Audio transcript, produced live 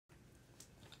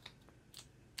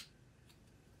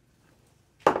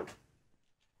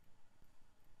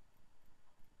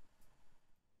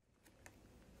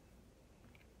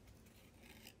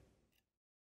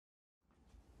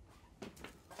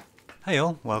Hey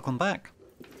all, welcome back.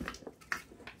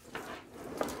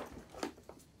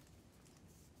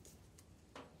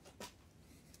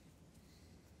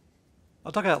 I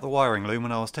dug out the wiring loom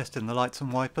when I was testing the lights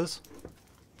and wipers,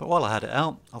 but while I had it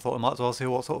out, I thought I might as well see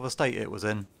what sort of a state it was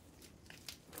in.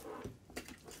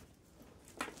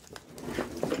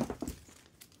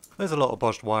 There's a lot of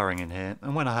bodged wiring in here,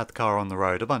 and when I had the car on the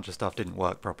road, a bunch of stuff didn't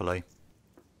work properly.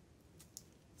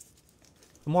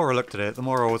 The more I looked at it, the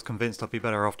more I was convinced I'd be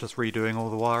better off just redoing all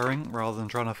the wiring, rather than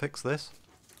trying to fix this.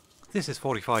 This is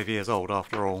 45 years old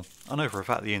after all. I know for a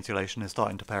fact the insulation is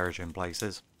starting to perish in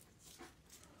places.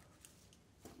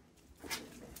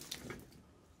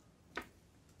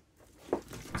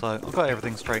 So I've got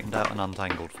everything straightened out and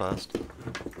untangled first.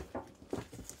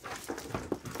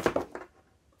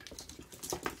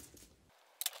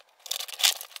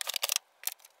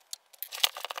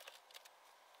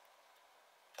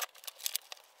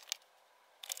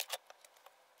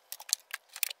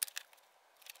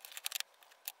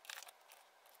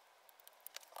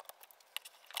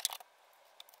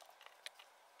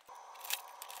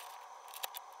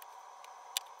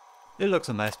 It looks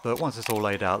a mess, but once it's all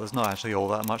laid out, there's not actually all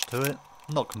that much to it.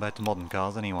 Not compared to modern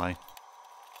cars, anyway.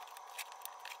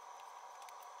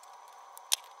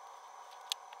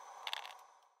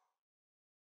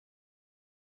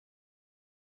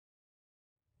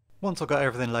 Once I got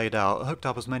everything laid out, I hooked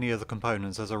up as many of the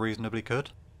components as I reasonably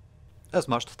could. As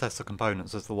much to test the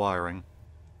components as the wiring.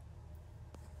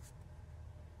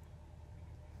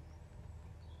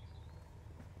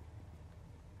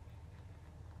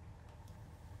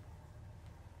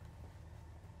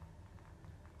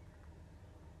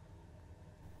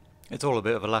 It's all a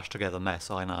bit of a lashed together mess,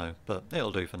 I know, but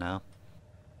it'll do for now.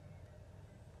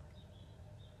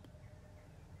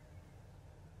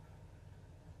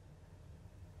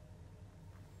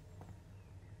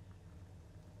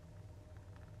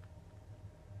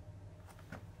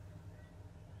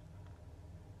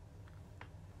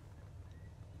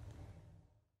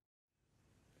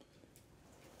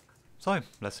 So,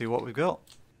 let's see what we've got.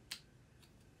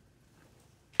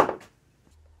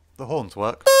 The horns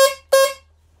work.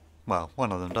 Well,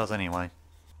 one of them does anyway.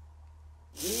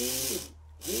 The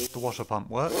washer pump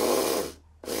works.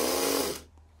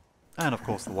 And of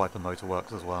course the wiper motor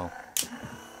works as well.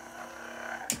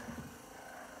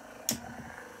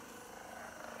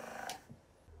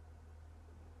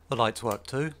 The lights work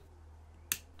too.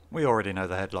 We already know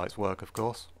the headlights work, of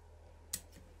course.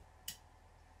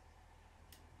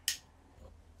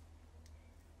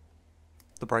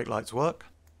 The brake lights work.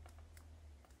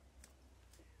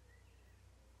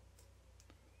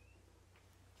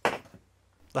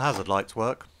 The hazard lights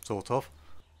work, sort of.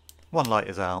 One light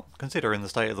is out. Considering the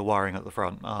state of the wiring at the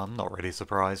front, I'm not really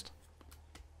surprised.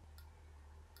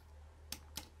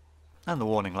 And the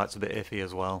warning light's a bit iffy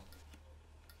as well.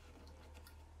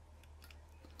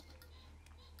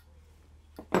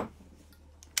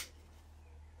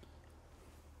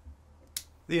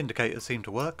 The indicators seem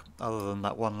to work, other than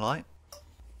that one light.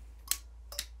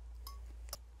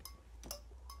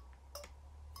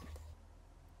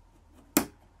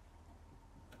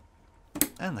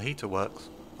 And the heater works.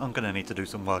 I'm going to need to do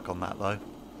some work on that though.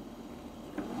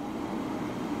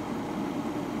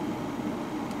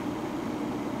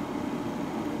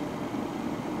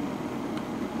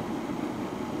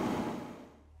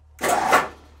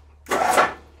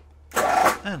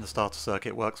 And the starter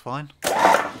circuit works fine.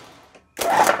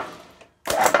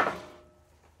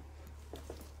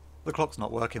 The clock's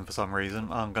not working for some reason.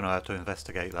 I'm going to have to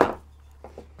investigate that.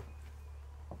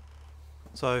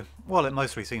 So, while it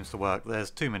mostly seems to work,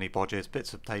 there's too many bodges,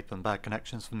 bits of tape and bad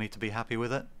connections for me to be happy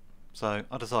with it. So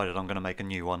I decided I'm going to make a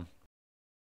new one.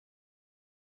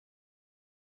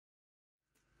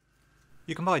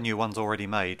 You can buy new ones already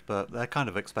made, but they're kind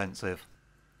of expensive.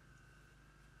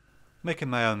 Making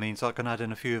my own means I can add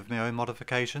in a few of my own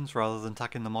modifications rather than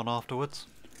tacking them on afterwards.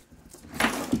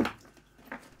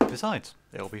 Besides,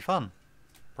 it'll be fun.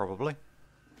 Probably.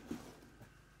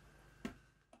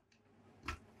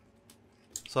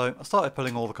 So I started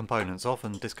pulling all the components off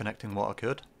and disconnecting what I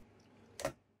could.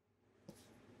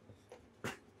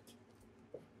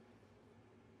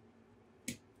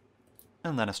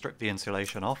 And then I stripped the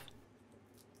insulation off.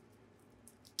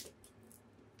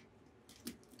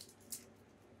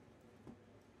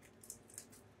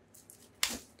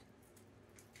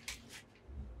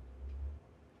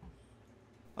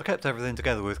 I kept everything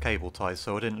together with cable ties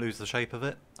so I didn't lose the shape of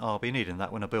it. I'll be needing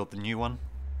that when I build the new one.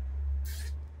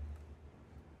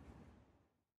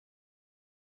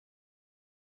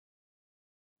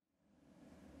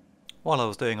 While I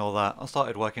was doing all that, I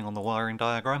started working on the wiring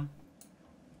diagram.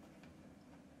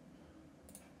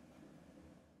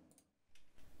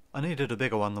 I needed a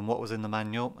bigger one than what was in the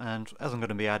manual, and as I'm going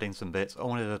to be adding some bits, I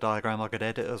wanted a diagram I could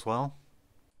edit as well.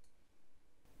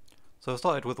 So I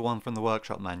started with the one from the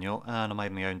workshop manual, and I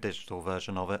made my own digital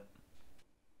version of it.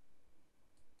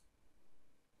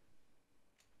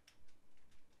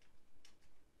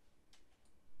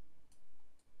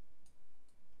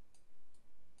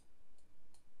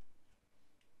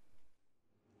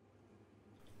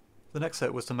 The next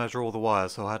step was to measure all the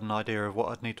wires so I had an idea of what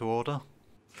I'd need to order,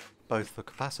 both for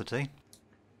capacity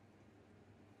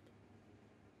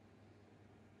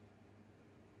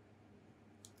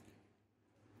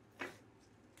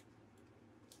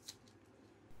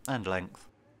and length.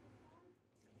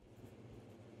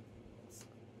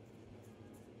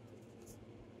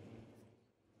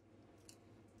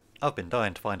 I've been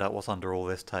dying to find out what's under all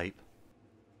this tape.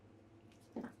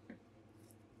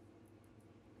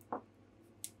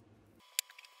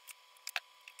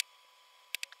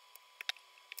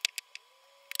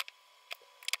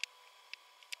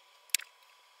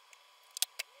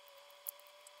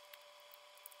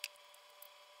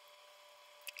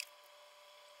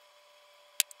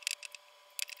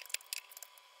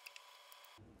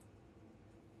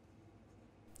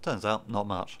 Turns out, not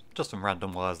much. Just some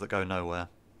random wires that go nowhere.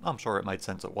 I'm sure it made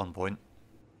sense at one point.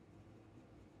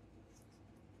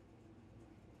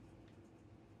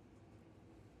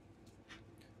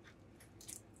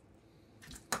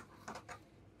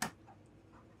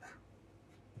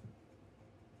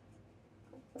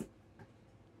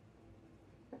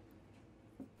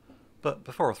 But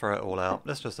before I throw it all out,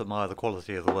 let's just admire the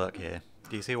quality of the work here.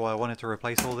 Do you see why I wanted to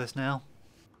replace all this now?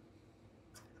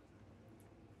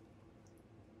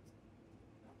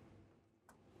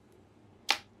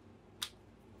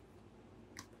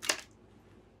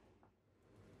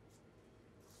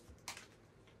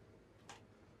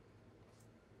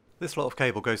 This lot of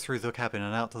cable goes through the cabin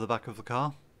and out to the back of the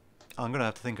car. I'm going to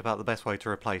have to think about the best way to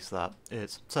replace that.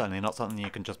 It's certainly not something you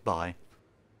can just buy.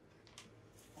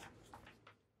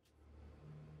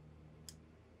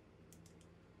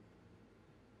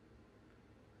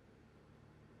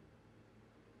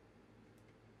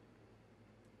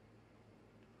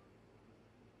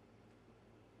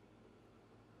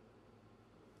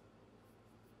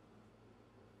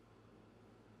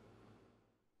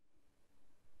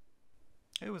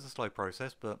 It was a slow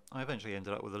process, but I eventually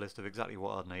ended up with a list of exactly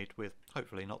what I'd need, with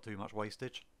hopefully not too much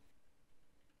wastage.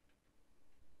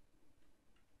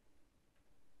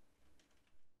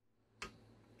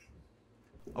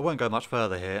 I won't go much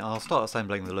further here. I'll start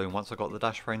assembling the loom once I've got the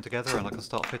dash frame together and I can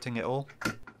start fitting it all.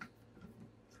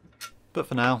 But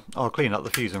for now, I'll clean up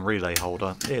the fuse and relay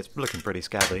holder. It's looking pretty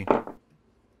scabby.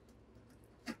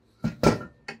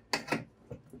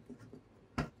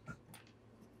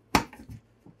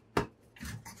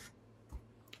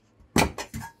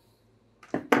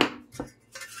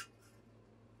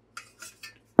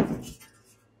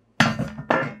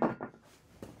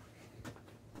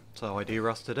 So I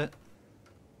de-rusted it.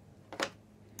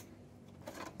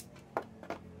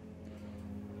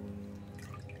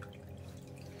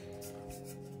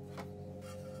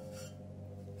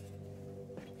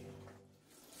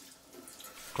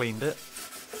 Cleaned it.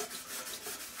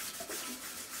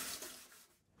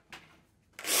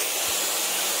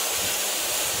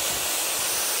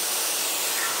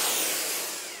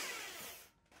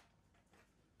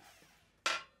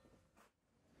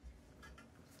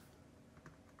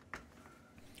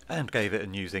 And gave it a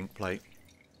new zinc plate.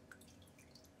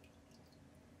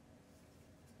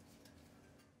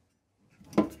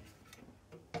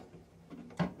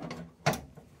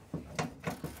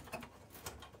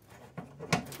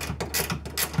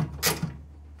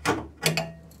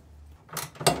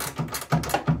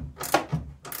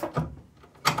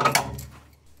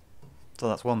 So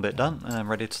that's one bit done, and I'm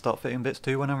ready to start fitting bits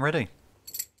 2 when I'm ready.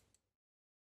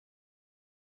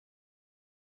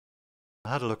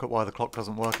 I had a look at why the clock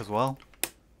doesn't work as well.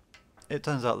 It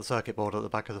turns out the circuit board at the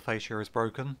back of the fascia is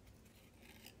broken.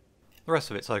 The rest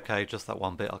of it's okay, just that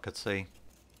one bit I could see.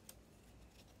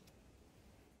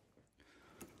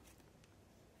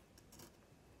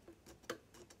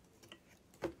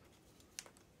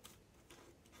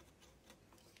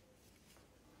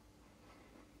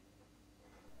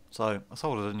 So I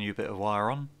soldered a new bit of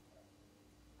wire on.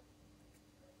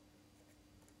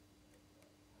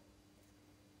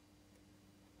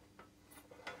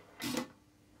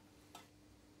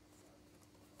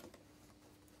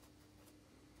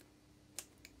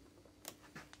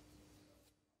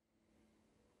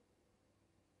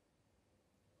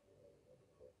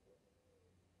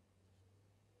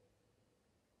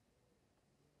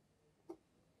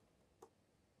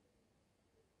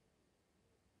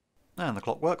 And the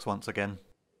clock works once again.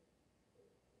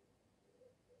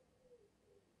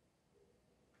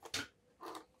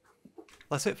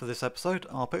 That's it for this episode.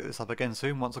 I'll pick this up again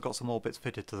soon once I've got some more bits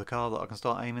fitted to the car that I can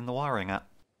start aiming the wiring at.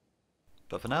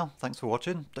 But for now, thanks for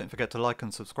watching, don't forget to like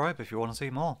and subscribe if you want to see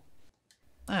more.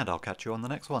 And I'll catch you on the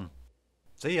next one.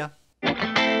 See ya!